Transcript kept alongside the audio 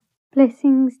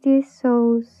Blessings, dear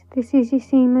souls. This is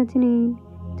Yuos'sima Diamond,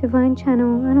 divine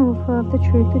channel and author of The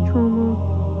Truth of Trauma.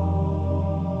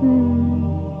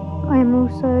 I am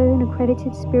also an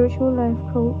accredited spiritual life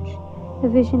coach, a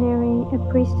visionary, a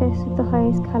priestess of the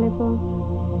highest caliber,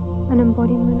 an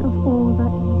embodiment of all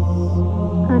that is.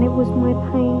 And it was my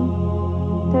pain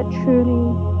that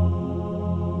truly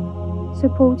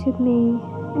supported me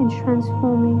in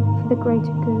transforming for the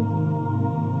greater good.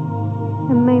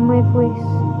 And may my voice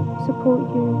support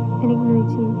you in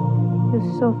igniting your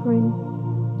sovereign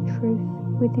truth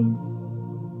within.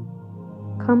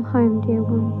 Come home, dear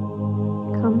one.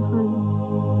 Come home.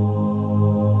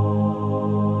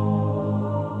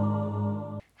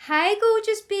 Hey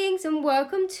gorgeous beings, and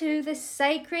welcome to the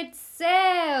Sacred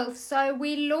Self. So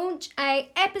we launch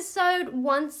a episode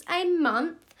once a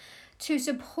month to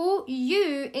support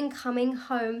you in coming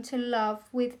home to love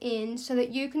within, so that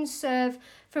you can serve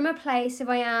from a place of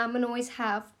I am and always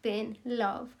have been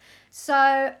love. So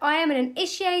I am an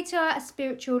initiator, a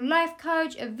spiritual life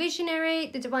coach, a visionary,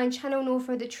 the divine channel and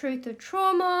author of The Truth of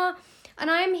Trauma, and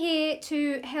I am here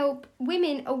to help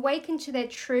women awaken to their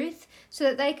truth so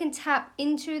that they can tap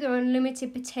into their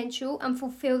unlimited potential and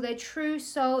fulfill their true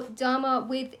soul dharma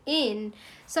within.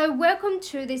 So welcome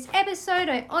to this episode.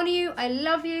 I honor you, I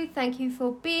love you, thank you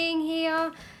for being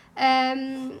here.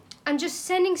 I'm just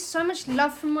sending so much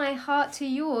love from my heart to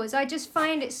yours. I just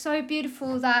find it so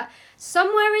beautiful that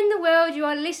somewhere in the world you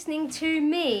are listening to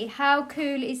me. How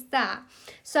cool is that?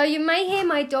 So you may hear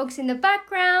my dogs in the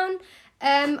background.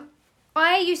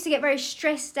 I used to get very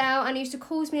stressed out, and it used to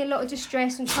cause me a lot of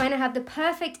distress and trying to have the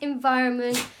perfect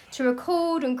environment to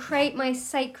record and create my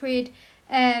sacred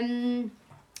vortexes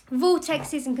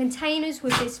and containers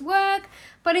with this work.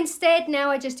 But instead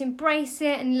now I just embrace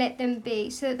it and let them be,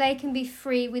 so that they can be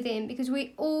free within, because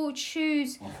we all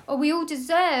choose, or we all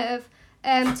deserve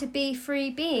to be free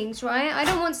beings, right? I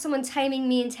don't want someone taming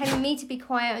me and telling me to be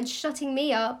quiet and shutting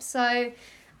me up, so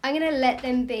I'm going to let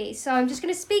them be. So I'm just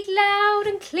going to speak loud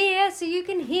and clear so you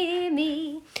can hear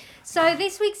me. So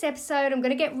this week's episode, I'm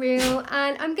going to get real,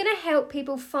 and I'm going to help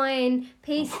people find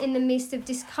peace in the midst of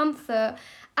discomfort.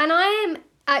 And I am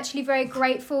actually very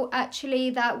grateful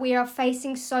that we are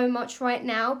facing so much right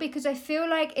now, because I feel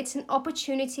like it's an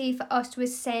opportunity for us to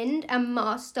ascend and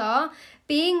master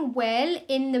being well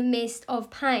in the midst of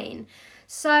pain.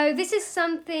 So this is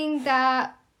something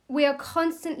that we are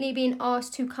constantly being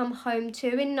asked to come home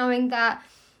to, in knowing that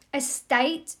a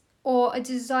state or a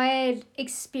desired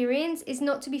experience is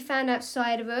not to be found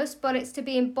outside of us, but it's to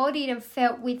be embodied and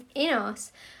felt within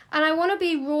us. And I want to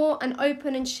be raw and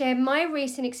open and share my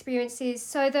recent experiences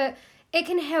so that it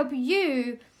can help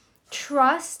you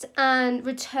trust and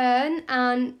return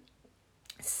and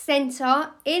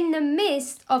center in the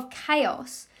midst of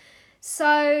chaos.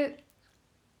 So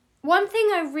one thing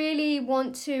I really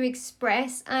want to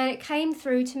express, and it came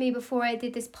through to me before I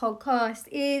did this podcast,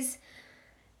 is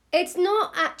it's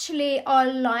not actually our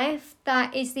life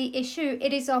that is the issue.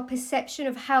 It is our perception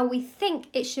of how we think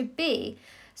it should be.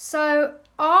 So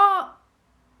our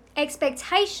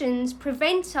expectations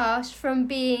prevent us from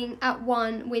being at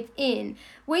one within.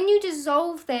 When you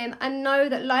dissolve them and know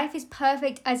that life is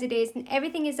perfect as it is and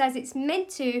everything is as it's meant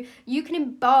to, you can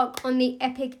embark on the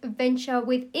epic adventure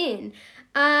within.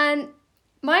 And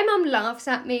my mum laughs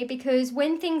at me because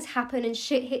when things happen and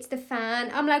shit hits the fan,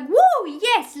 I'm like, whoa,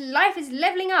 yes, life is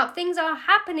leveling up. Things are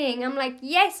happening. I'm like,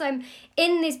 yes, I'm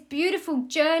in this beautiful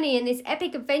journey and this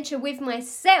epic adventure with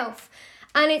myself.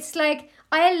 And it's like,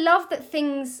 I love that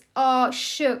things are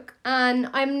shook and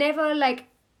I'm never like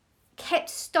kept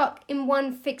stuck in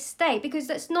one fixed state, because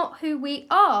that's not who we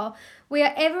are. We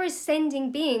are ever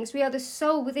ascending beings. We are the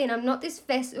soul within. I'm not this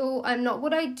vessel. I'm not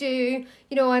what I do.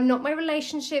 I'm not my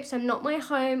relationships. I'm not my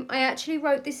home. I actually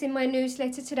wrote this in my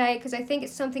newsletter today because I think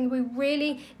it's something we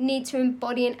really need to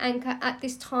embody and anchor at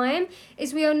this time,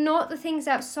 is we are not the things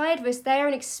outside of us. They are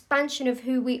an expansion of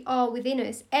who we are within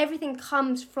us. Everything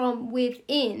comes from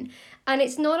within. And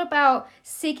it's not about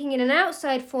seeking in an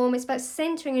outside form. It's about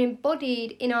centering and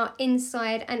embodied in our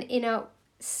inside and in our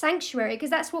sanctuary, because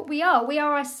that's what we are. We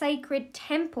are our sacred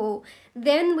temple.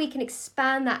 Then we can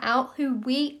expand that out, who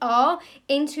we are,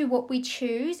 into what we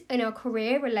choose in our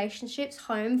career, relationships,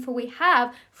 home, for we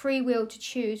have free will to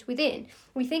choose within.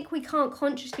 We think we can't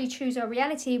consciously choose our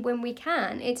reality when we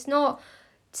can. It's not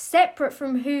separate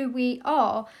from who we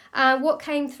are. And what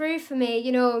came through for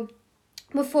me,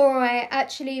 before I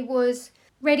actually was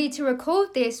ready to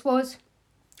record this, was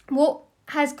what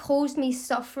has caused me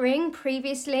suffering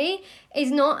previously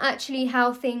is not actually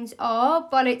how things are,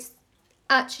 but it's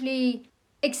actually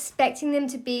expecting them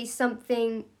to be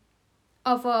something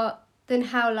other than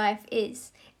how life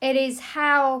is. It is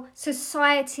how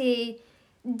society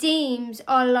deems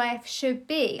our life should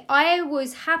be. I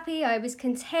was happy, I was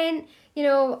content, you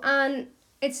know, and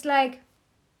it's like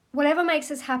whatever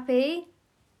makes us happy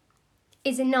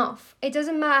is enough. It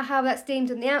doesn't matter how that's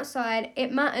deemed on the outside,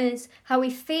 it matters how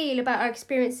we feel about our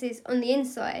experiences on the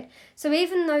inside. So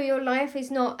even though your life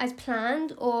is not as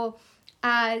planned or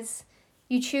as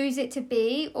you choose it to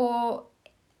be or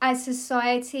as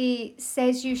society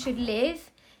says you should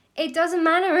live, it doesn't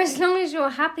matter as long as you're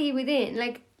happy within.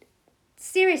 Like,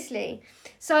 seriously.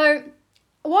 So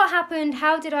what happened?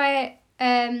 How did I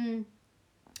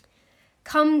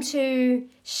come to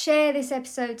share this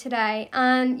episode today?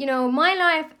 And you know, my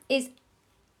life is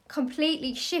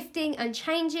completely shifting and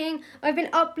changing. I've been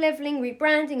up leveling,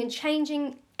 rebranding and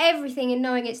changing everything and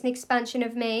knowing it's an expansion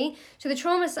of me. So the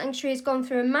Trauma Sanctuary has gone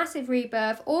through a massive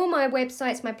rebirth. All my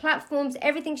websites, my platforms,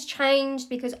 everything's changed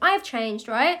because I've changed,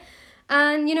 right?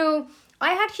 And you know,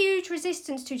 I had huge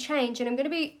resistance to change, and I'm going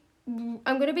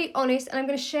to be honest, and I'm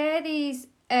going to share these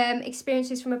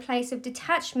experiences from a place of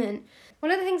detachment.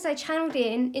 One of the things I channeled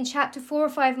in chapter 4 or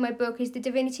 5 of my book is the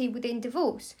divinity within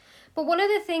divorce. But one of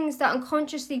the things that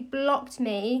unconsciously blocked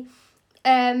me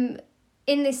in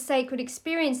this sacred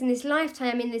experience, in this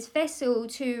lifetime, in this vessel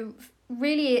to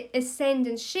really ascend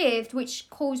and shift, which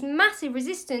caused massive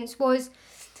resistance, was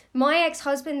my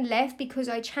ex-husband left because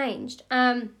I changed.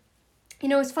 You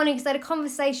know, it's funny because I had a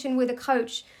conversation with a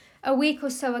coach a week or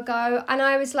so ago, and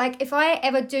I was like, if I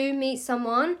ever do meet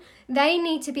someone, they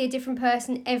need to be a different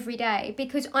person every day,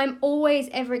 because I'm always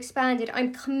ever expanded.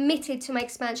 I'm committed to my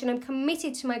expansion. I'm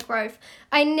committed to my growth.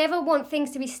 I never want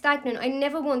things to be stagnant. I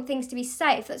never want things to be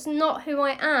safe. That's not who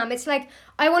I am. It's like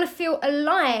I want to feel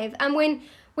alive, and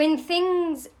when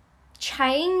things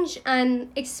change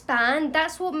and expand,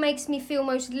 that's what makes me feel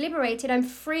most liberated. I'm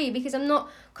free because I'm not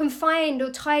confined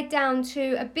or tied down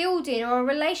to a building or a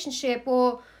relationship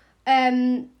or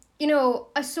you know,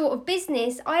 a sort of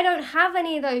business. I don't have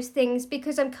any of those things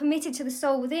because I'm committed to the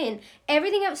soul within.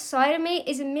 Everything outside of me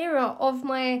is a mirror of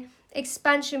my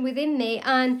expansion within me.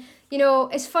 And you know,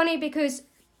 it's funny because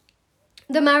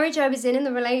the marriage I was in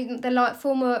the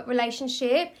former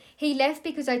relationship, he left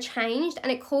because I changed,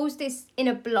 and it caused this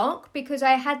inner block because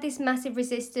I had this massive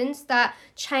resistance that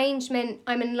change meant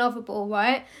I'm unlovable,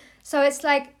 right? So it's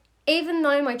like, even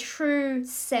though my true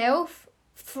self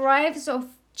thrives off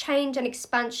change and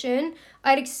expansion,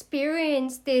 I'd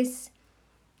experienced this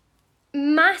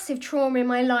massive trauma in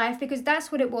my life, because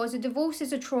that's what it was. A divorce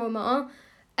is a trauma,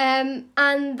 and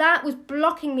that was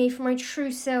blocking me from my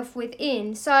true self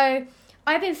within. So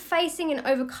I've been facing and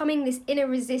overcoming this inner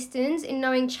resistance in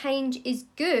knowing change is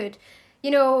good.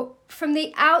 You know, from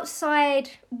the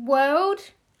outside world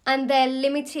and their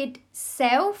limited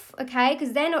self, okay,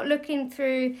 because they're not looking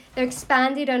through their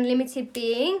expanded, unlimited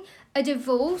being. A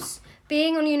divorce,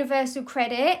 being on universal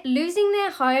credit, losing their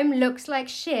home looks like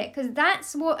shit, because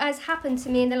that's what has happened to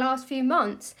me in the last few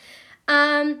months.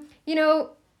 You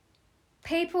know,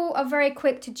 people are very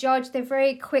quick to judge. They're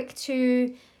very quick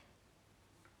to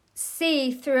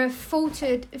see through a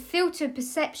filtered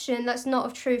perception that's not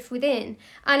of truth within.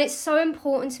 And it's so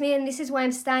important to me, and this is why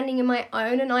I'm standing in my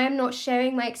own, and I am not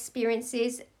sharing my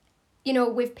experiences, you know,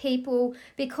 with people,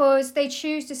 because they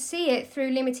choose to see it through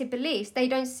limited beliefs. They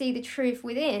don't see the truth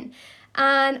within.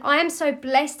 And I am so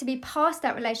blessed to be past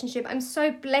that relationship. I'm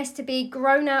so blessed to be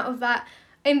grown out of that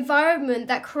environment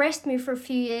that caressed me for a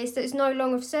few years, that is no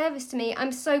longer of service to me.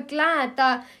 I'm so glad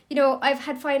that, you know, I've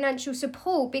had financial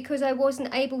support because I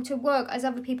wasn't able to work as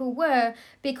other people were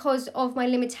because of my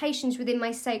limitations within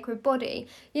my sacred body.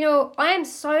 You know, I am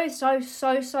so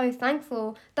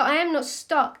thankful that I am not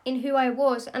stuck in who I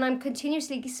was, and I'm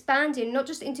continuously expanding, not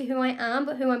just into who I am,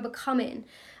 but who I'm becoming.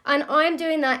 And I'm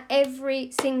doing that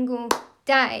every single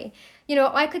day. You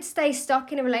know, I could stay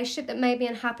stuck in a relationship that made me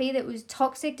unhappy, that was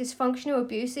toxic, dysfunctional,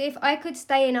 abusive. I could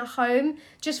stay in a home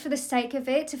just for the sake of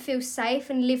it, to feel safe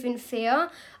and live in fear.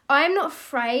 I'm not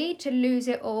afraid to lose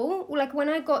it all. Like when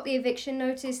I got the eviction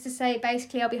notice to say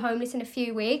basically I'll be homeless in a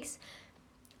few weeks,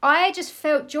 I just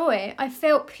felt joy. I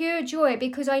felt pure joy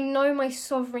because I know my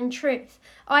sovereign truth.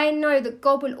 I know that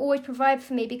God will always provide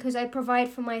for me because I provide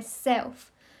for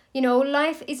myself. You know,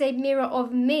 life is a mirror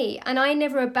of me, and I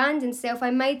never abandoned self. I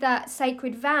made that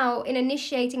sacred vow in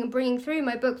initiating and bringing through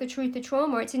my book, The Truth, The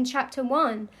Trauma. It's in chapter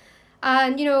 1.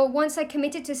 And, you know, once I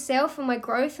committed to self and my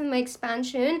growth and my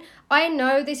expansion, I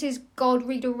know this is God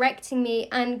redirecting me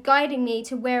and guiding me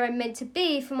to where I'm meant to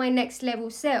be for my next level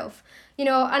self. You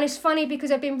know, and it's funny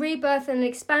because I've been rebirthing and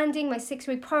expanding my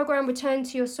 6-week program, Return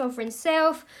to Your Sovereign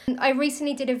Self. I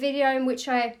recently did a video in which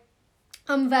I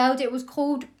unveiled. It was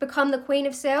called Become the Queen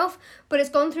of Self, but it's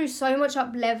gone through so much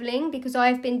up leveling because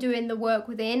I've been doing the work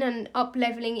within and up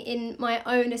leveling in my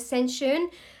own ascension.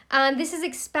 And this has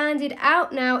expanded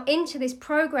out now into this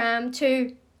program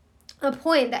to a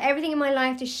point that everything in my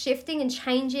life is shifting and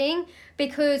changing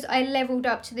because I leveled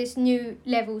up to this new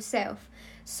level self.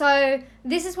 So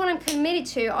this is what I'm committed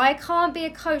to. I can't be a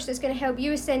coach that's going to help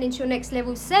you ascend into your next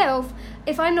level self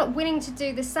if I'm not willing to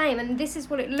do the same. And this is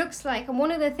what it looks like. And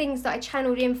one of the things that I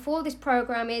channeled in for this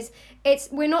program is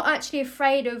we're not actually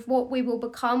afraid of what we will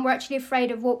become. We're actually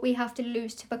afraid of what we have to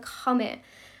lose to become it.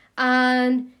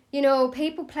 And you know,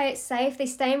 people play it safe. They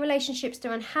stay in relationships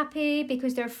they're unhappy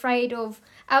because they're afraid of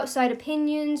outside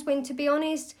opinions, when to be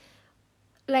honest,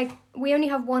 like, we only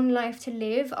have one life to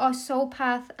live. Our soul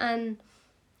path and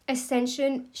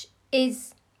ascension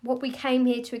is what we came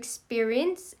here to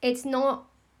experience. It's not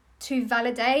to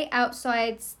validate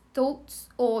outside thoughts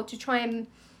or to try and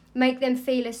make them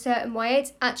feel a certain way.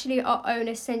 It's actually our own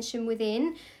ascension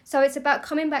within. So it's about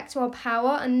coming back to our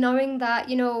power and knowing that,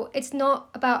 you know, it's not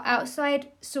about outside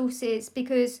sources,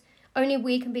 because only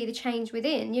we can be the change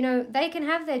within. You know, they can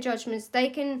have their judgments, they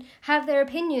can have their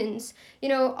opinions. You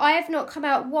know, I have not come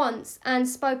out once and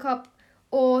spoke up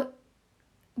or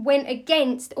went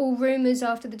against all rumours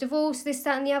after the divorce, this,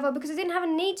 that and the other, because I didn't have a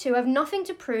need to. I have nothing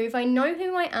to prove. I know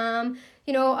who I am.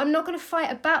 You know, I'm not going to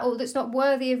fight a battle that's not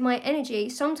worthy of my energy.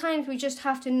 Sometimes we just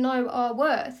have to know our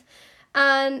worth.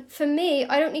 And for me,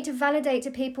 I don't need to validate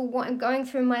to people what I'm going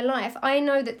through in my life. I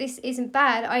know that this isn't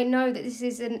bad. I know that this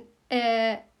is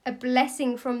a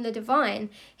blessing from the divine.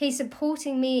 He's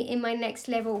supporting me in my next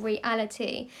level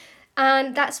reality.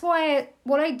 And that's why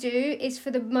what I do is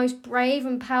for the most brave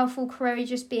and powerful,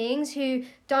 courageous beings who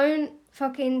don't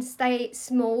fucking stay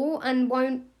small and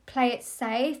won't play it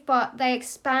safe, but they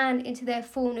expand into their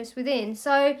fullness within.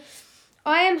 So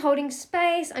I am holding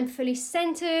space, I'm fully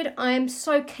centered, I am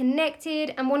so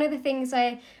connected. And one of the things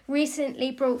I recently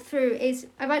brought through is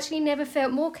I've actually never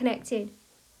felt more connected.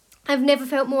 I've never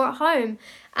felt more at home.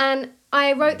 And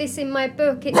I wrote this in my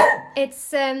book.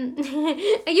 It's are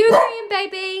you agreeing,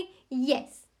 baby?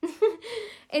 Yes.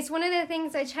 It's one of the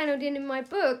things I channeled in my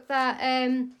book, that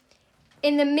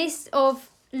in the midst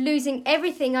of losing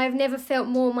everything, I've never felt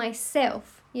more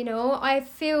myself. You know, I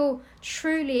feel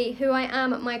truly who I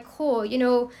am at my core. You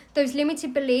know, those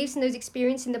limited beliefs and those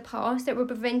experiences in the past that were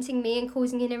preventing me and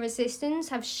causing inner resistance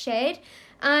have shed,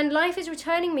 and life is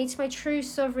returning me to my true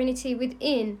sovereignty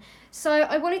within. So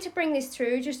I wanted to bring this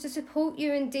through just to support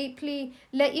you and deeply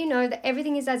let you know that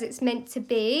everything is as it's meant to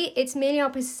be. It's merely our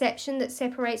perception that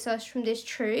separates us from this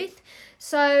truth.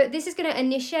 So this is going to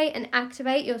initiate and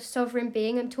activate your sovereign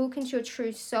being. I'm talking to your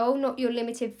true soul, not your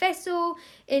limited vessel,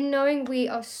 in knowing we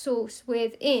are source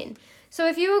within. So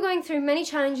if you are going through many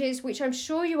challenges, which I'm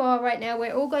sure you are right now,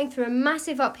 we're all going through a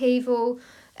massive upheaval,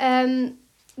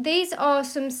 these are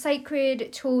some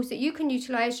sacred tools that you can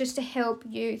utilize just to help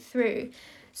you through.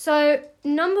 So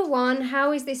number one,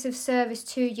 how is this of service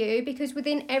to you? Because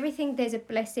within everything there's a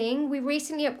blessing. We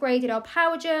recently upgraded our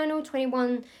power journal,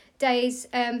 21 days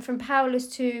from powerless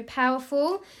to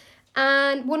powerful.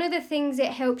 And one of the things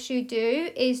it helps you do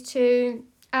is to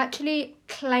actually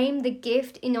claim the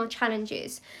gift in our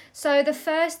challenges. So the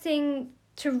first thing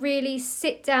to really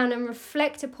sit down and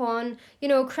reflect upon, you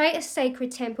know, create a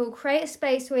sacred temple, create a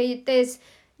space where there's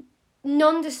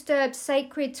non-disturbed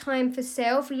sacred time for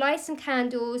self, light some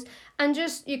candles, and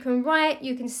just, you can write,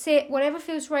 you can sit, whatever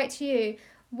feels right to you.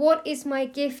 What is my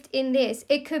gift in this?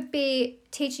 It could be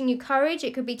teaching you courage,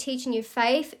 it could be teaching you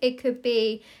faith, it could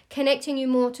be connecting you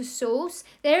more to source.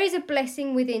 There is a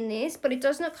blessing within this, but it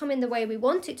does not come in the way we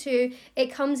want it to.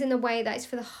 It comes in the way that is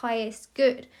for the highest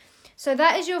good. So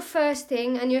that is your first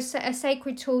thing, and a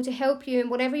sacred tool to help you in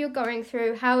whatever you're going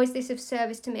through. How is this of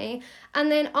service to me?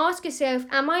 And then ask yourself,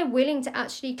 am I willing to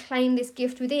actually claim this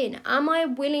gift within? Am I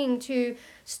willing to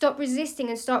stop resisting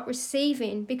and start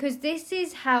receiving? Because this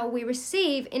is how we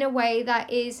receive in a way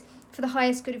that is for the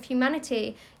highest good of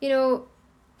humanity. You know,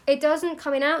 it doesn't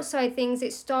come in outside things,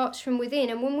 it starts from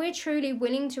within. And when we're truly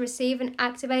willing to receive and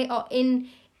activate our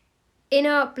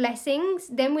inner blessings,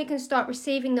 then we can start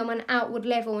receiving them on an outward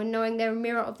level and knowing they're a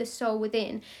mirror of the soul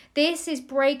within. This is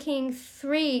breaking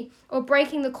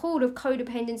the cord of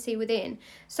codependency within.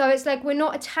 So it's like we're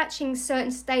not attaching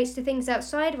certain states to things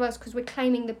outside of us because we're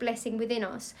claiming the blessing within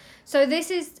us. So this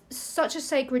is such a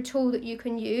sacred tool that you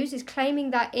can use, is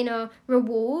claiming that inner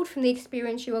reward from the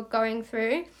experience you are going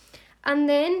through. And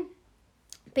then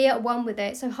be at one with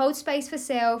it. So hold space for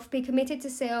self, be committed to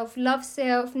self, love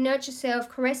self, nurture self,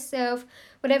 caress self,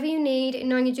 whatever you need, and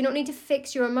knowing you do not need to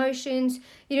fix your emotions,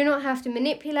 you do not have to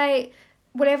manipulate.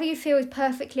 whatever you feel is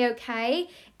perfectly okay.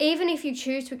 Even if you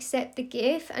choose to accept the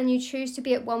gift and you choose to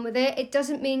be at one with it, it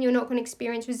doesn't mean you're not going to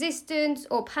experience resistance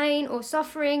or pain or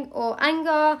suffering or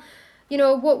anger. You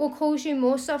know, what will cause you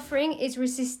more suffering is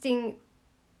resisting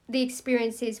the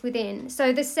experiences within.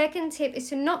 So the second tip is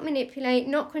to not manipulate,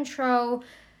 not control.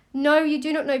 No, you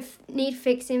do not need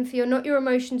fixing for your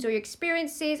emotions or your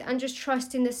experiences, and just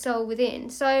trust in the soul within.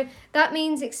 So that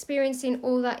means experiencing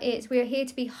all that is. We are here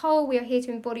to be whole. We are here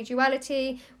to embody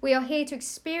duality. We are here to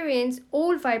experience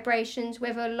all vibrations,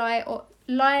 whether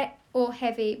light or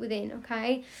heavy within,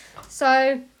 okay?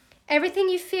 So everything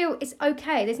you feel is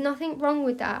okay. There's nothing wrong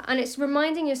with that. And it's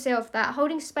reminding yourself that,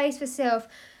 holding space for self,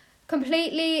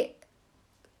 completely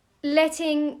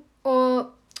letting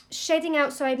or shedding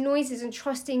outside noises and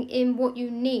trusting in what you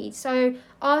need. So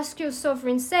ask your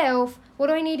sovereign self, what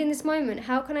do I need in this moment?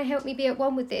 How can I help me be at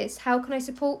one with this? How can I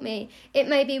support me? It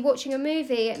may be watching a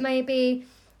movie. It may be,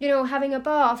 you know, having a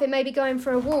bath. It may be going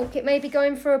for a walk. It may be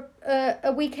going for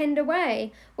a weekend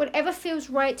away. Whatever feels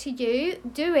right to you,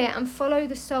 do it and follow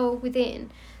the soul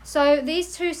within. So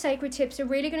these 2 sacred tips are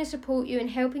really going to support you in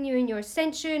helping you in your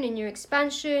ascension, in your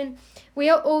expansion. We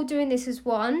are all doing this as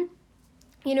one.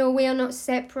 You know, we are not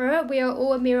separate. We are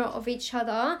all a mirror of each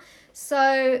other.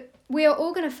 So we are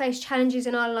all going to face challenges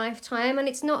in our lifetime, and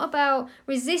it's not about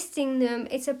resisting them.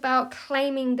 It's about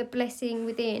claiming the blessing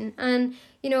within. And,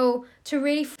 you know, to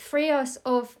really free us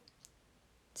of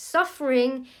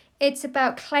suffering, it's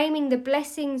about claiming the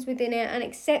blessings within it and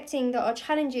accepting that our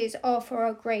challenges are for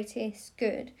our greatest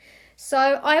good.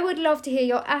 So I would love to hear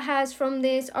your ahas from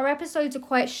this. Our episodes are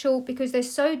quite short because they're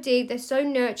so deep, they're so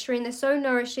nurturing, they're so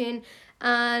nourishing,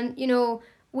 and, you know,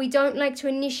 we don't like to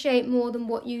initiate more than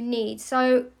what you need.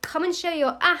 So come and share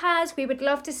your ahas. We would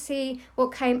love to see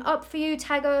what came up for you.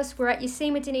 Tag us. We're at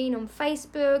Yuos'sima Diamond on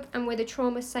Facebook, and we're the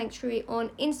Trauma Sanctuary on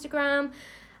Instagram.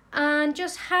 And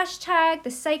just hashtag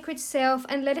the sacred self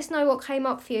and let us know what came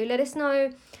up for you. Let us know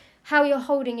how you're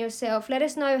holding yourself. Let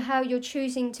us know how you're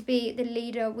choosing to be the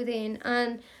leader within.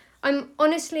 And I'm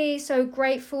honestly so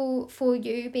grateful for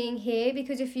you being here,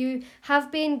 because if you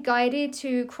have been guided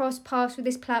to cross paths with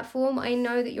this platform, I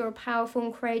know that you're a powerful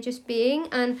and courageous being.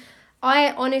 And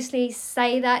I honestly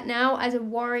say that now as a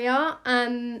warrior,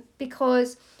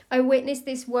 because I witness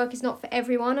this work is not for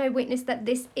everyone. I witness that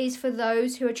this is for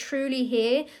those who are truly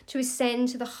here to ascend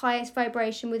to the highest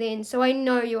vibration within. So I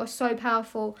know you are so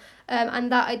powerful,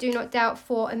 and that I do not doubt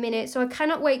for a minute. So I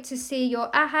cannot wait to see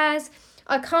your ahas.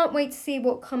 I can't wait to see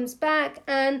what comes back.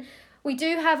 And we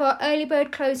do have our early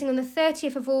bird closing on the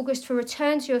 30th of August for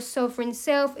Return to Your Sovereign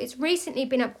Self. It's recently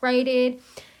been upgraded.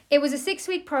 It was a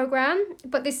 6-week program,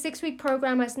 but this 6-week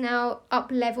program has now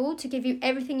up-leveled to give you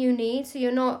everything you need. So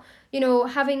you're not, you know,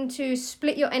 having to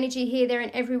split your energy here, there,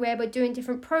 and everywhere by doing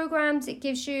different programs. It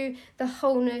gives you the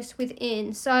wholeness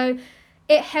within. So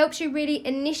it helps you really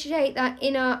initiate that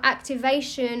inner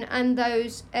activation and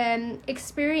those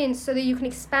experiences so that you can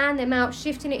expand them out,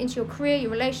 shifting it into your career,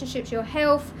 your relationships, your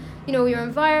health, you know, your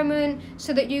environment,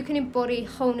 so that you can embody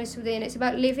wholeness within. It's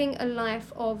about living a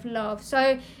life of love.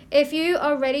 So if you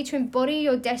are ready to embody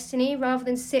your destiny rather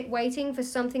than sit waiting for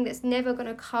something that's never going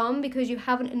to come because you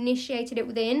haven't initiated it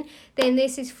within, then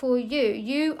this is for you.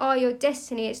 You are your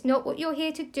destiny. It's not what you're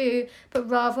here to do, but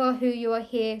rather who you are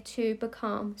here to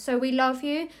become. So we love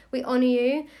you. We honor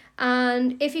you.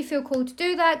 And if you feel called to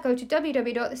do that, go to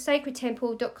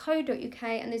www.thesacredtemple.co.uk,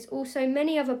 and there's also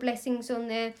many other blessings on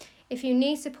there if you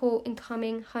need support in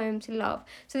coming home to love.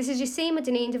 So this is Yuos'sima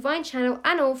Diamond, Divine Channel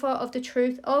and author of The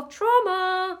Truth of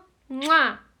Trauma.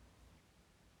 Mwah!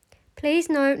 Please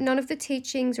note, none of the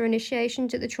teachings or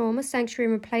initiations at the Trauma Sanctuary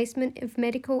in replacement of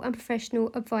medical and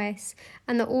professional advice,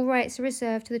 and that all rights are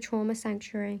reserved to the Trauma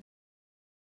Sanctuary.